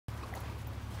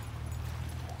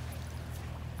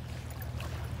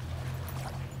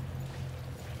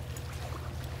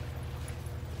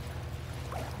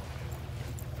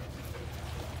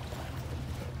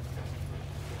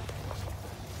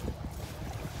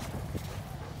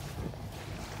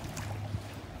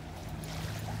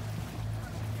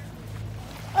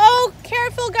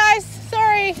careful, guys.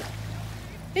 Sorry.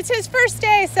 It's his first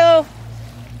day, so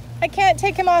I can't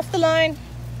take him off the line.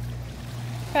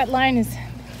 That line is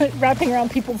wrapping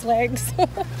around people's legs.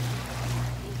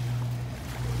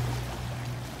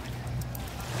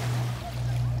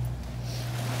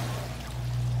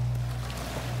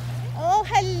 Oh,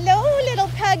 hello, little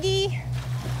puggy.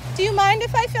 Do you mind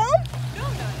if I film? No,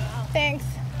 not at all. Thanks.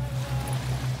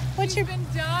 What's She's been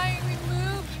dying. We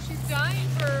moved. She's dying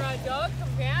for a dog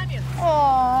companion.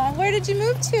 Aw, where did you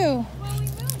move to? Well, we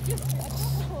moved just a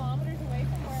couple kilometers away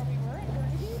from where we were in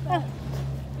Burnaby, but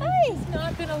Hi. there's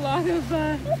not been a lot of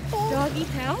doggy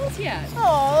pals yet.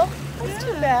 Oh, that's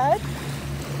too bad.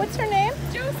 What's her name?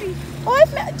 Josie. Oh,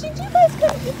 I've met. Did you guys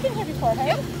come? You've been here before, right?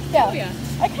 Yep. Yeah. Oh, yeah.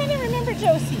 I kind of remember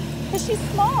Josie because she's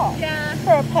small. Yeah.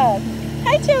 For a pug.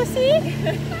 Hi, Josie.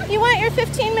 You want your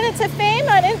 15 minutes of fame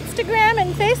on Instagram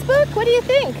and Facebook? What do you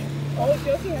think? Oh,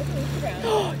 Josie has an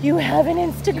Instagram. You have an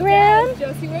Instagram?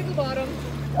 Josie Wigglebottom.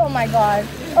 Oh my God.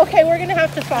 Okay, we're gonna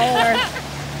have to follow her.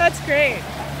 That's great.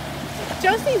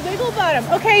 Josie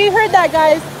Wigglebottom. Okay, you heard that,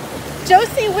 guys.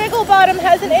 Josie Wigglebottom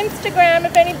has an Instagram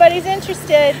if anybody's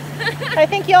interested. I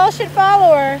think y'all should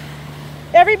follow her.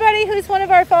 Everybody who's one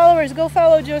of our followers, go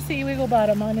follow Josie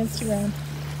Wigglebottom on Instagram.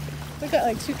 We've got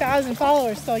like 2,000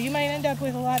 followers, so you might end up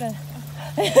with a lot of...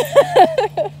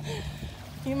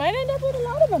 You might end up with a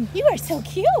lot of them. You are so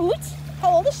cute.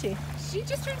 How old is she? She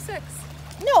just turned 6.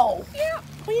 No. Yeah.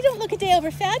 Well, you don't look a day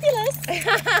over fabulous.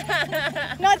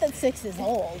 Not that 6 is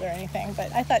old or anything,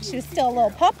 but I thought she was still a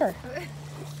little pupper.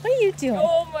 What are you doing?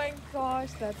 Oh my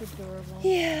gosh, that's adorable.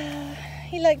 Yeah,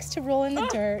 he likes to roll in the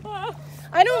dirt.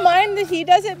 I don't mind that he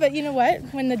does it, but you know what?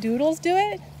 When the doodles do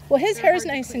it, well, his hair is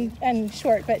nice and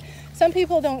short, but some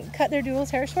people don't cut their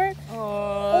doodles' hair short.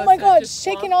 Oh My God,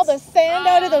 shaking all the sand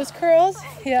out of those curls.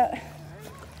 Yeah.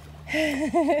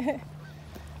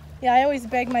 Yeah, I always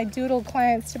beg my doodle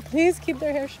clients to please keep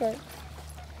their hair short.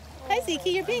 Hi, Zeke,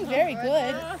 you're being very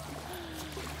good.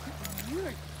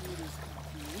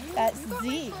 That's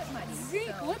Zeke.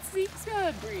 Zeke, what's Zeke's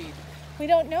breed? We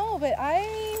don't know, but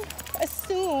I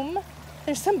assume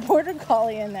there's some border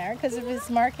collie in there because of his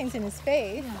markings in his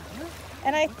face.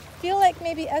 And I feel like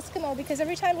maybe Eskimo, because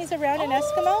every time he's around an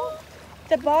Eskimo,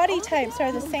 the body types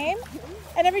are the same.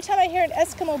 And every time I hear an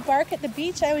Eskimo bark at the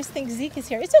beach, I always think Zeke is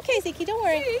here. It's okay, Zeke, don't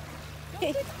worry. Zeke,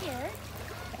 don't get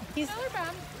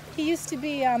scared. He used to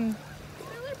be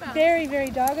very, very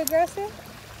dog aggressive.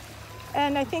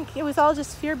 And I think it was all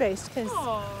just fear-based, because,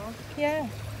 yeah.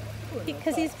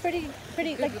 Because he's pretty,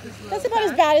 like, that's about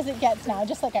as bad as it gets now,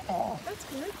 just like a, oh. That's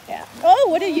good. Yeah. Oh,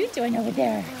 what are you doing over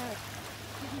there?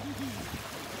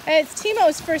 And it's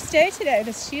Teemo's first day today,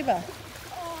 this Shiba.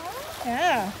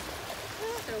 Yeah.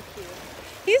 So cute.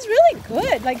 He's really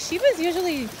good. Like, Shibas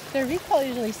usually, their recall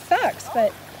usually sucks,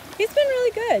 but he's been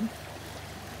really good.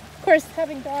 Of course,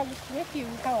 having dogs with you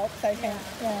helps, I think.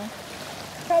 Yeah.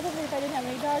 Probably if I didn't have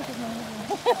any dogs with me.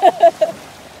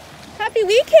 Happy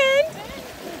weekend!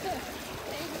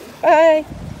 Bye.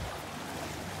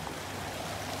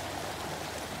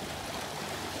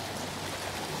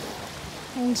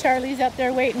 And Charlie's up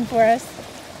there waiting for us.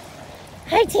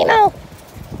 Hi, Teemo!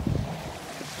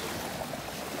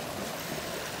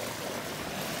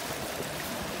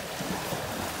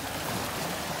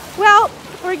 Well,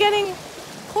 we're getting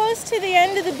close to the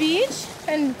end of the beach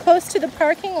and close to the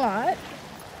parking lot.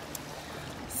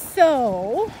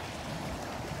 So,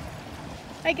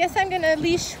 I guess I'm gonna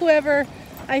leash whoever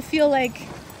I feel like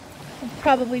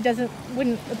probably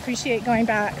wouldn't appreciate going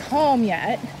back home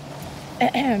yet. So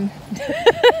I'm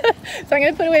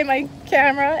gonna put away my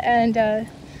camera and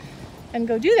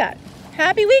go do that.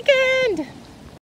 Happy weekend!